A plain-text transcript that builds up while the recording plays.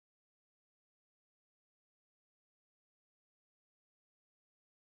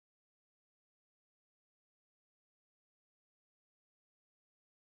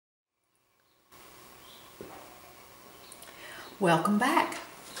Welcome back.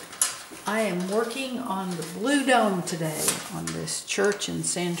 I am working on the Blue Dome today on this church in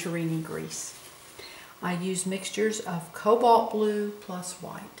Santorini, Greece. I use mixtures of cobalt blue plus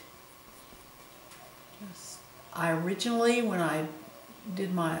white. I originally, when I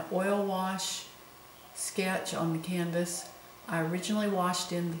did my oil wash sketch on the canvas, I originally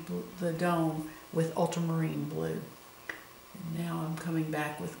washed in the dome with ultramarine blue. And now I'm coming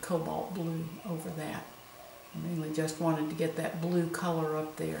back with cobalt blue over that. I mainly just wanted to get that blue color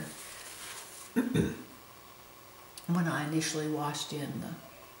up there when I initially washed in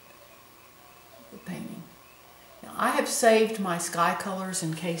the painting. Now, I have saved my sky colors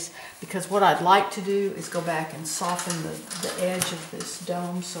in case, because what I'd like to do is go back and soften the edge of this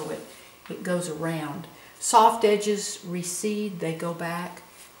dome so it goes around. Soft edges recede, they go back,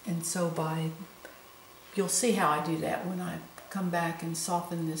 and so you'll see how I do that when I come back and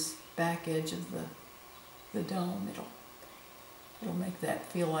soften this back edge of the dome. It'll make that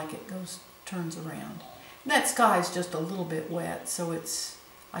feel like it turns around. And that sky is just a little bit wet, so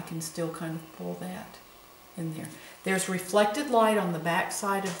I can still kind of pull that in there. There's reflected light on the back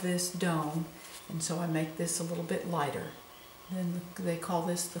side of this dome, and so I make this a little bit lighter. Then they call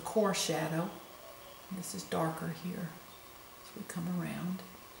this the core shadow. This is darker here as we come around.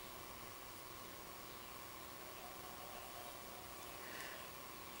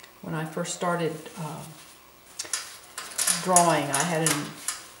 When I first started drawing,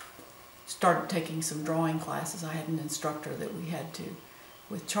 started taking some drawing classes. I had an instructor that we had to,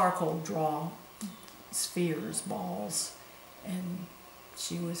 with charcoal, draw spheres, balls, and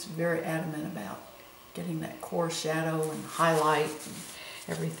she was very adamant about getting that core shadow and highlight and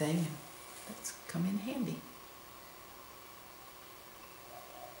everything. That's come in handy.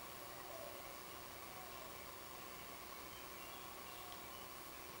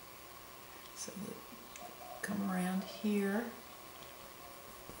 So come around here.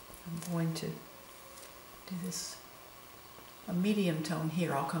 I'm going to do this, a medium tone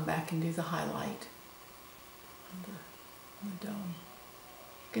here. I'll come back and do the highlight on the dome.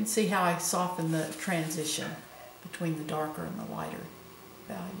 You can see how I soften the transition between the darker and the lighter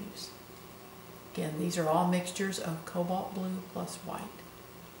values. Again, these are all mixtures of cobalt blue plus white.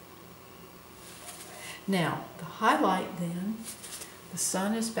 Now, the highlight then, the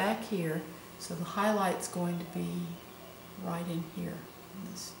sun is back here, so the highlight's going to be right in here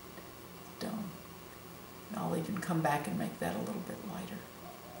in this dome. And I'll even come back and make that a little bit lighter.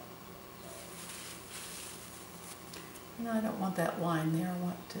 And I don't want that line there, I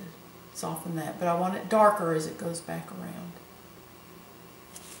want to soften that, but I want it darker as it goes back around.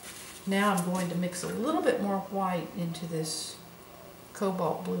 Now I'm going to mix a little bit more white into this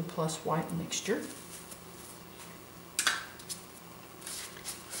cobalt blue plus white mixture.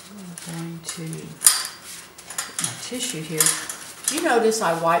 I'm going to put my tissue here. You notice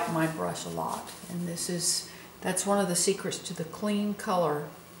I wipe my brush a lot, and that's one of the secrets to the clean color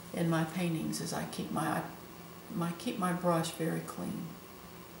in my paintings, is I keep my brush very clean.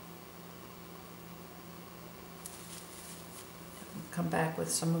 Come back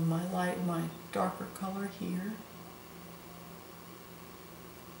with some of my darker color here.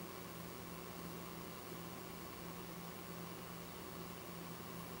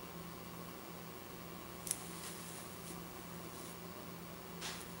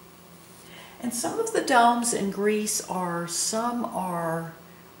 And some of the domes in Greece some are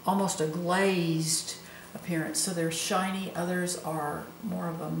almost a glazed appearance, so they're shiny. Others are more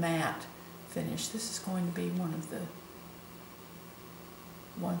of a matte finish. This is going to be one of the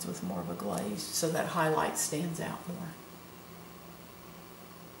ones with more of a glaze, so that highlight stands out more.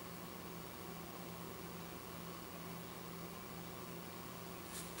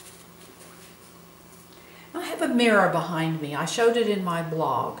 I have a mirror behind me. I showed it in my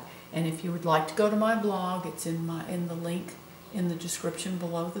blog, and if you would like to go to my blog, it's in the link in the description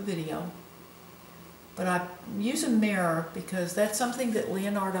below the video. But I use a mirror because that's something that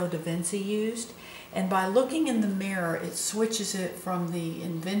Leonardo da Vinci used, and by looking in the mirror, it switches it from the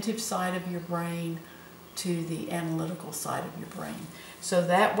inventive side of your brain to the analytical side of your brain. So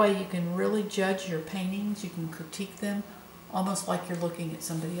that way you can really judge your paintings, you can critique them almost like you're looking at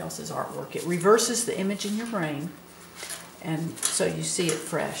somebody else's artwork. It reverses the image in your brain, and so you see it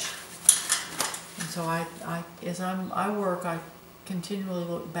fresh. And so as I work, I continually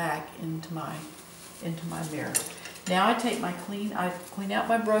look back into my mirror. Now I clean out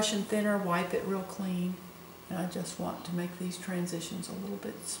my brush and thinner, wipe it real clean, and I just want to make these transitions a little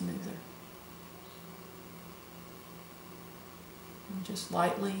bit smoother. And just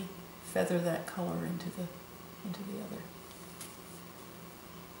lightly feather that color into the other.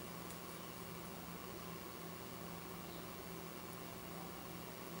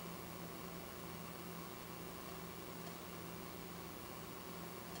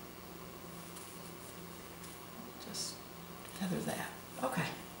 tether that. Okay.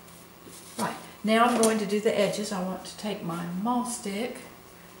 Right. Now I'm going to do the edges. I want to take my mahl stick.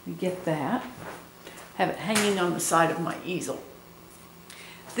 You get that. Have it hanging on the side of my easel.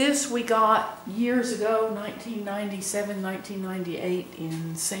 This we got years ago, 1997, 1998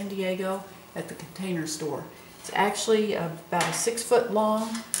 in San Diego at the Container Store. It's actually about a 6-foot long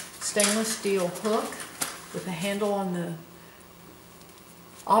stainless steel hook with a handle on the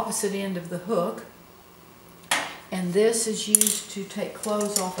opposite end of the hook. And this is used to take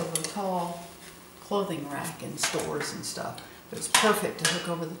clothes off of a tall clothing rack in stores and stuff. But it's perfect to hook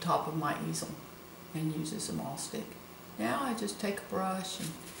over the top of my easel and use as a mahl stick. Now I just take a brush and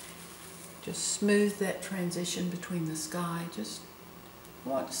just smooth that transition between the sky. I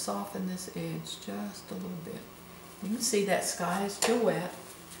want to soften this edge just a little bit. You can see that sky is still wet,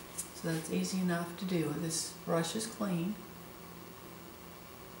 so that's easy enough to do. This brush is clean.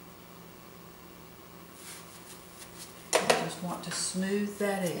 I just want to smooth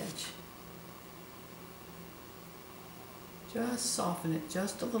that edge. Just soften it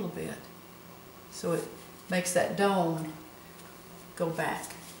just a little bit so it makes that dome go back.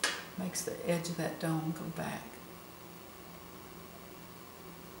 Makes the edge of that dome go back.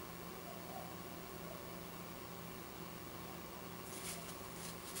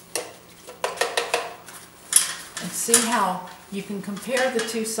 And see how you can compare the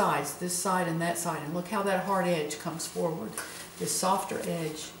two sides, this side and that side, and look how that hard edge comes forward. This softer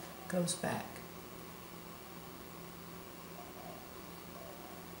edge goes back.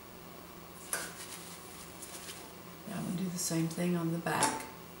 Now I'm going to do the same thing on the back.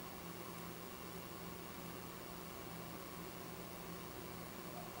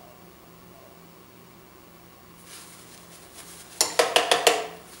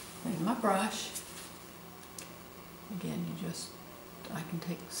 Clean my brush. Again, I can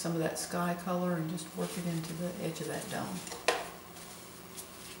take some of that sky color and just work it into the edge of that dome.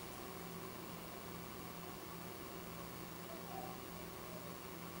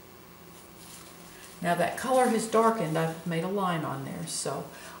 Now that color has darkened. I've made a line on there, so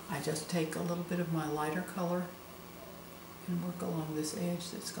I just take a little bit of my lighter color and work along this edge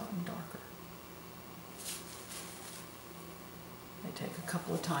that's gotten darker. I take a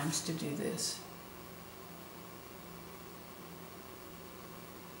couple of times to do this.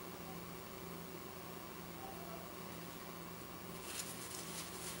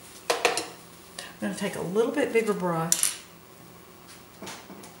 I'm going to take a little bit bigger brush,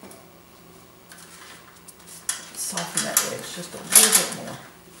 soften that edge just a little bit more.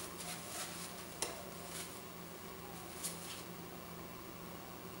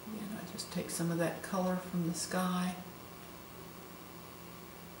 Again, I just take some of that color from the sky.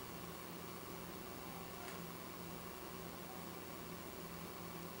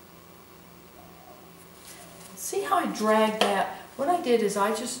 See how I drag that? What I did is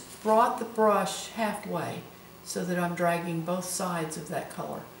I just brought the brush halfway so that I'm dragging both sides of that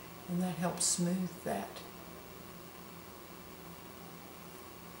color, and that helps smooth that.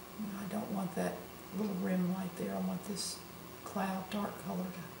 I don't want that little rim right there. I want this cloud dark color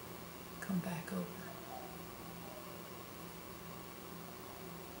to come back over.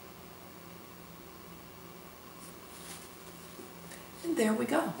 And there we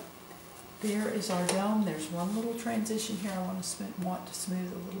go. There is our dome. There's one little transition here I want to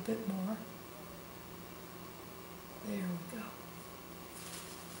smooth a little bit more. There we go.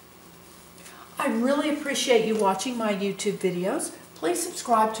 I really appreciate you watching my YouTube videos. Please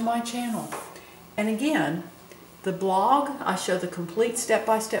subscribe to my channel. And again, the blog, I show the complete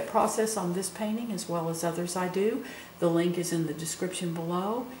step-by-step process on this painting as well as others I do. The link is in the description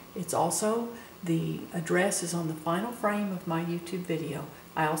below. It's also, the address is on the final frame of my YouTube video.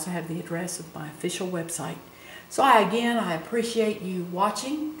 I also have the address of my official website. So I appreciate you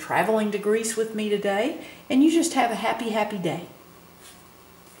watching, traveling to Greece with me today, and you just have a happy, happy day.